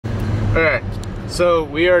Okay, so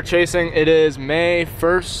we are chasing, it is May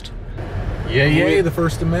 1st. Yay, the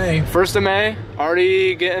 1st of May. 1st of May,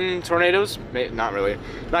 already getting tornadoes? Not really,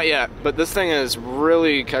 not yet, but this thing is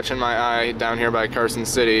really catching my eye down here by Carson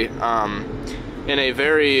City in a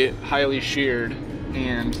very highly sheared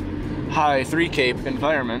and high 3 cape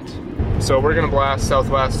environment. So we're gonna blast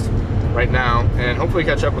southwest right now and hopefully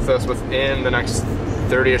catch up with this within the next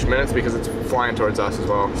 30-ish minutes because it's flying towards us as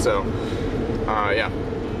well, so yeah.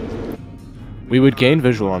 We would gain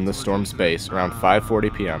visual on the storm's base around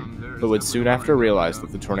 5:40 p.m., but would soon after realize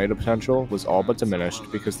that the tornado potential was all but diminished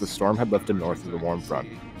because the storm had lifted north of the warm front.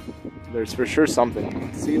 There's for sure something. You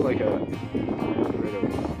can see like a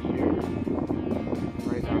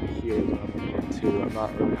right down here is what I'm looking at too. I'm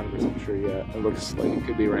not really 100% sure yet. It looks like it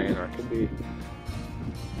could be rain or it could be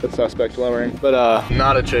the suspect lowering, but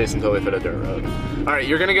not a chase until we hit a dirt road. All right,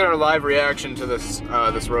 you're gonna get our live reaction to this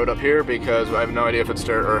this road up here because I have no idea if it's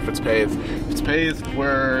dirt or if it's paved. If it's paved,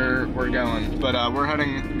 we're going, but we're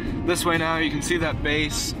heading this way now. You can see that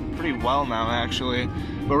base pretty well now, actually.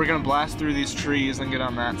 But we're gonna blast through these trees and get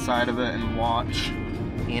on that side of it and watch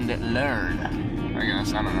and learn. I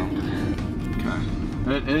guess I don't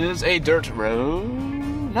know. Okay, it is a dirt road.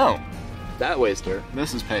 No, that way's dirt.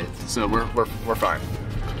 This is paved, so we're fine.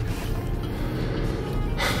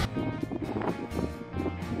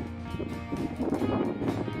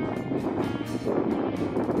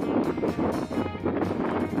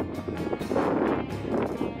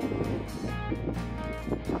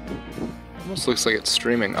 Almost looks like it's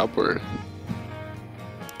streaming upward.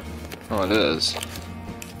 Oh, it is.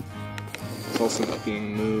 It's also not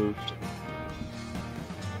being moved.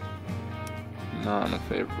 Not in a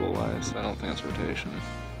favorable way, so I don't think it's rotation.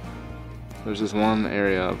 There's this one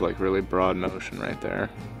area of like really broad motion right there.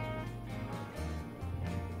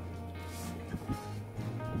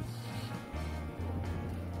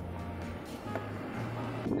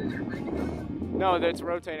 No, it's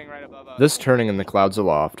rotating right above us. This turning in the clouds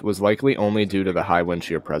aloft was likely only due to the high wind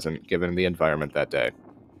shear present given the environment that day.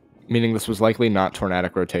 Meaning this was likely not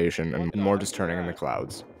tornadic rotation and more just turning in the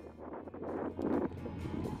clouds.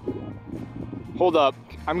 Hold up.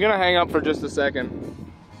 I'm gonna hang up for just a second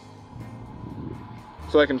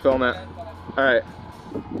so I can film it. Alright.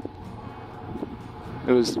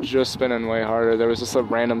 It was just spinning way harder. There was just a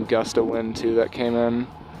random gust of wind too that came in.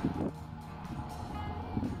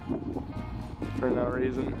 For no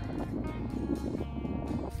reason.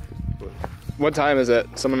 What time is it?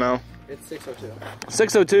 Someone know? It's 6:02.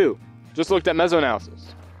 6:02. Just looked at mesoanalysis.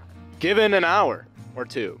 Given an hour or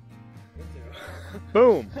two.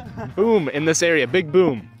 Boom. Boom in this area. Big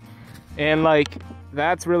boom. And like,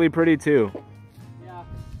 that's really pretty too. Yeah.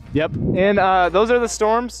 Yep. And those are the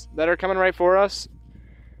storms that are coming right for us.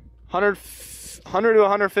 100 to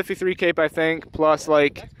 153 cape, I think, plus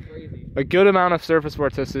like a good amount of surface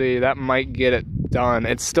vorticity. That might get it done.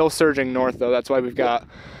 It's still surging north though. That's why we've got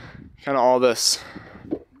kind of all this.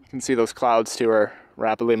 You can see those clouds too are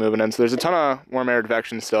rapidly moving in. So there's a ton of warm air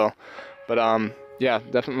advection still. But yeah,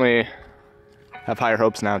 definitely have higher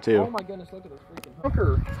hopes now too. Oh my goodness, look at this freaking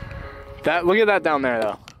hooker. Look at that down there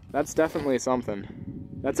though. That's definitely something.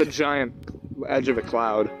 That's a giant edge of a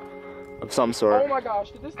cloud of some sort. Oh my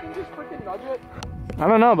gosh, did this thing just freaking nudge it? I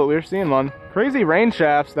don't know, but we were seeing one. Crazy rain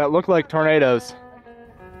shafts that look like tornadoes.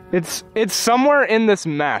 It's somewhere in this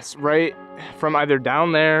mess, right? From either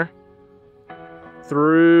down there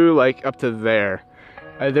through like up to there.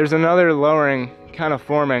 There's another lowering kind of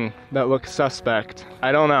forming that looks suspect.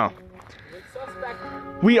 I don't know. It's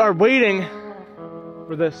suspect. We are waiting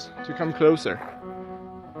for this to come closer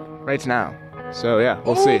right now. So yeah,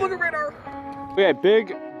 we'll see. Look at radar. Okay,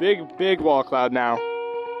 big wall cloud now.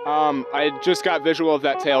 I just got visual of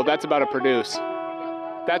that tail. That's about to produce.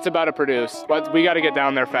 That's about to produce. But we got to get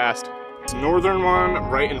down there fast. This northern one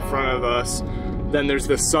right in front of us. Then there's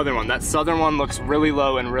this southern one. That southern one looks really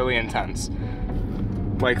low and really intense.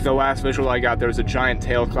 Like the last visual I got, there was a giant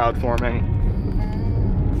tail cloud forming.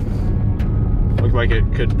 Looked like it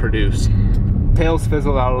could produce. Tails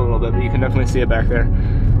fizzled out a little bit, but you can definitely see it back there.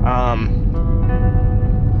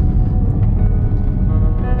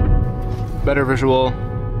 Better visual.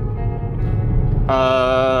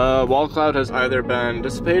 Wall cloud has either been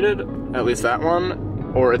dissipated, at least that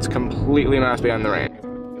one, or it's completely masked behind the rain.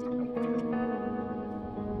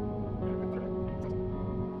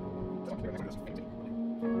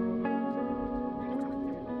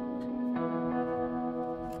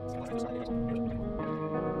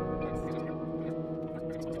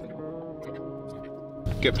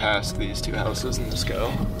 Get past these two houses and just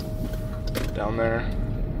go down there.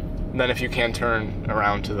 And then if you can turn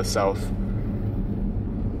around to the south.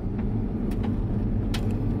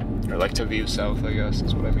 Or like to view south, I guess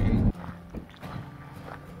is what I mean.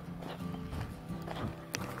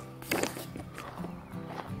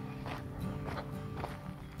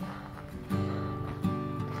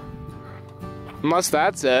 Unless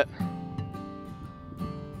that's it.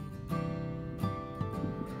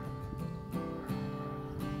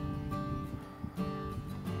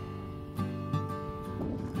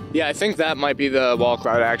 Yeah, I think that might be the wall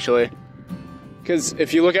cloud actually. Because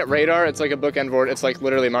if you look at radar, it's like a bookend board. It's like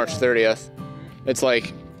literally March 30th. It's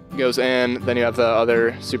like goes in, then you have the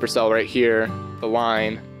other supercell right here, the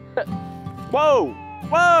line. Whoa!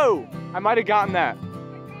 Whoa! I might have gotten that.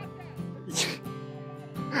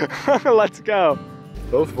 Let's go.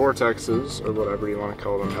 Both vortexes, or whatever you want to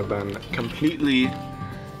call them, have been completely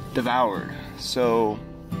devoured. So,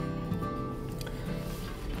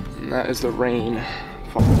 and that is the rain.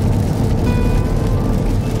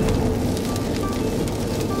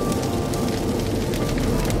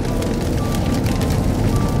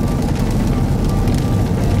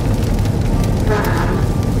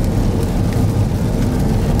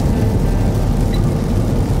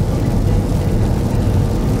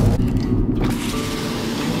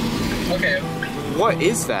 Okay. What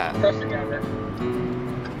is that? Pressure camera.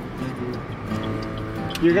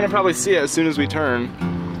 You're gonna probably see it as soon as we turn.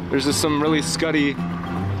 There's just some really scuddy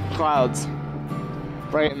clouds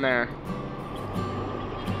right in there.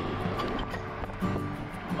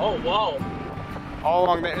 Oh, wow. All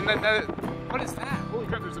along there. And then, what is that? Holy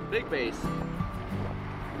crap, there's a big base.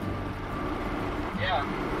 Yeah.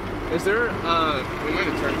 Is there, we might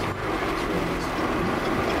have turned.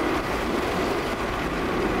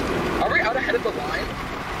 Are we out ahead of the line?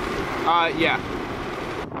 Yeah.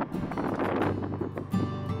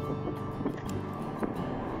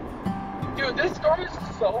 Dude, this storm is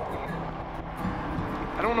so weird.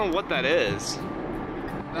 I don't know what that is.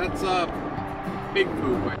 That's, big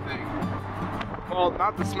poop, I think. Well,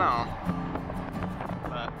 not the smell.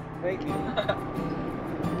 But, thank you.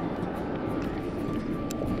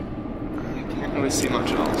 I can't really see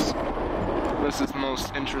much else. This is the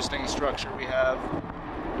most interesting structure we have.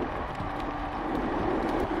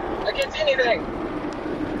 I can't see anything.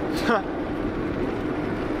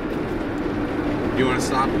 You want to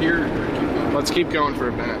stop here or keep going? Let's keep going for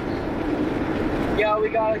a minute. Yeah, we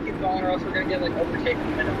gotta keep going or else we're gonna get like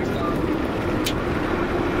overtaken the minute we stop.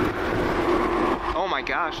 Oh my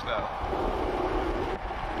gosh, though.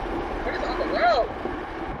 What is on the road?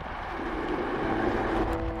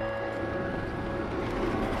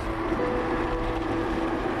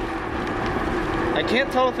 I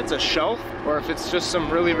can't tell if it's a shelf or if it's just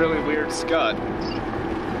some really, really weird scud.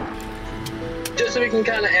 Just so we can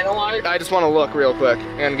kind of analyze. I just want to look real quick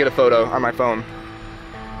and get a photo on my phone.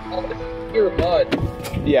 Oh, this is pure mud.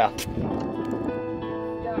 Yeah.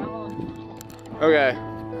 Yeah, Okay.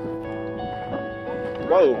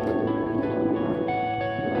 Whoa.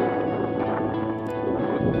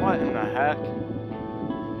 What in the heck?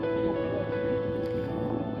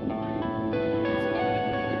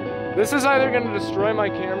 This is either going to destroy my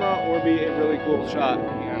camera or be a really cool shot in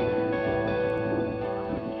the end.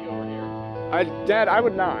 Dad, I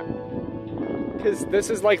would not. Because this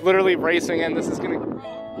is like literally racing in. This is going to...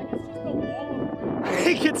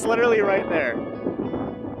 It's literally right there.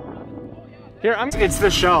 Here, it's the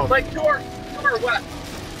shelf. like to our west.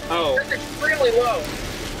 Oh. It's extremely low.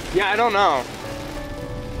 Yeah, I don't know.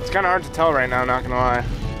 It's kind of hard to tell right now, not gonna lie.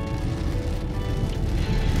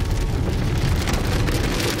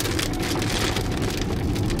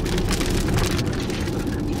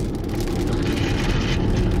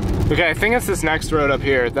 Okay, I think it's this next road up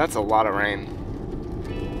here. That's a lot of rain.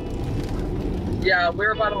 Yeah,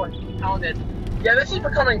 we're about to pound it. Yeah, this is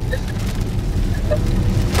becoming.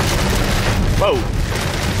 Whoa.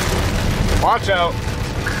 Watch out.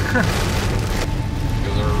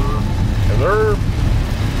 Hello.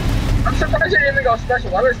 I'm surprised they didn't even go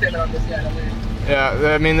special weather statement on this yet. I mean.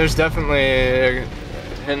 Yeah, I mean, there's definitely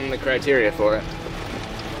hitting the criteria for it.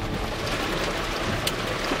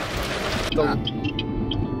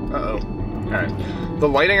 Uh-oh. Alright. The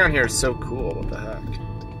lighting on here is so cool. What the heck?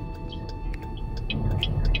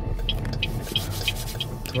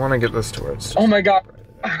 I want to get this to where it's... Oh my god.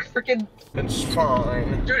 Freaking. It's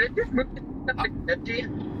fine. Dude, it just moved to like 50.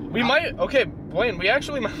 We might... Okay, Blaine, we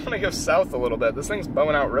actually might want to go south a little bit. This thing's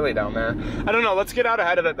bowing out really down there. I don't know. Let's get out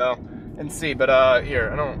ahead of it, though, and see. But, here.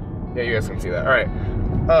 I don't... Yeah, you guys can see that. Alright.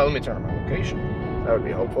 Let me turn on my location. That would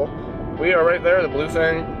be helpful. We are right there, the blue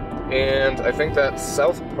thing. And I think that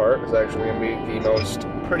south part is actually going to be the most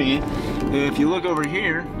pretty. If you look over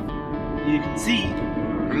here, you can see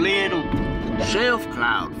a little shelf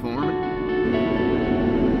cloud forming.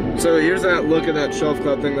 So here's that look at that shelf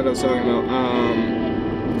cloud thing that I was talking about.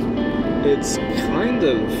 It's kind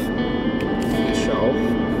of a shelf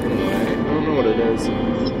in a way. I don't know what it is.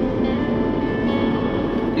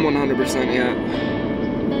 100% yet.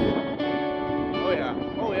 Oh yeah.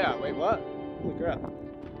 Oh yeah. Wait, what? Holy crap.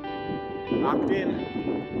 Locked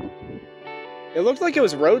in. It looked like it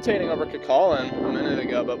was rotating over Kakalin a minute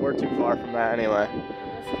ago, but we're too far from that anyway.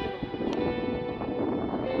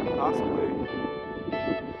 Possibly.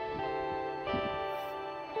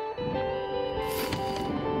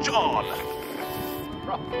 John!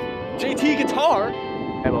 JT guitar!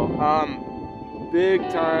 Big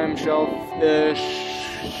time shellfish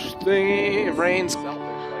thingy. Rain's.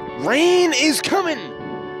 Rain is coming!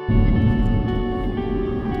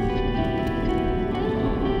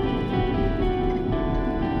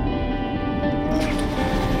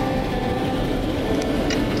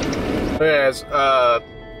 Anyways,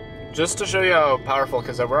 just to show you how powerful,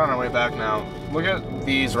 because we're on our way back now, look at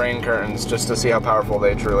these rain curtains just to see how powerful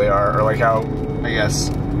they truly are, or like how, I guess,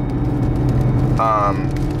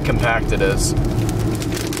 compact it is. I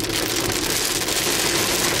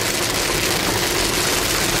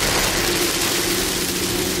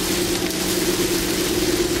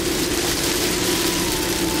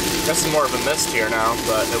guess it's more of a mist here now,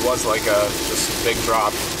 but it was like a just big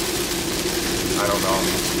drop. I don't know,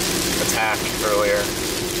 attack earlier.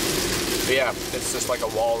 But yeah, it's just like a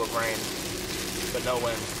wall of rain, but no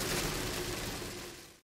wind.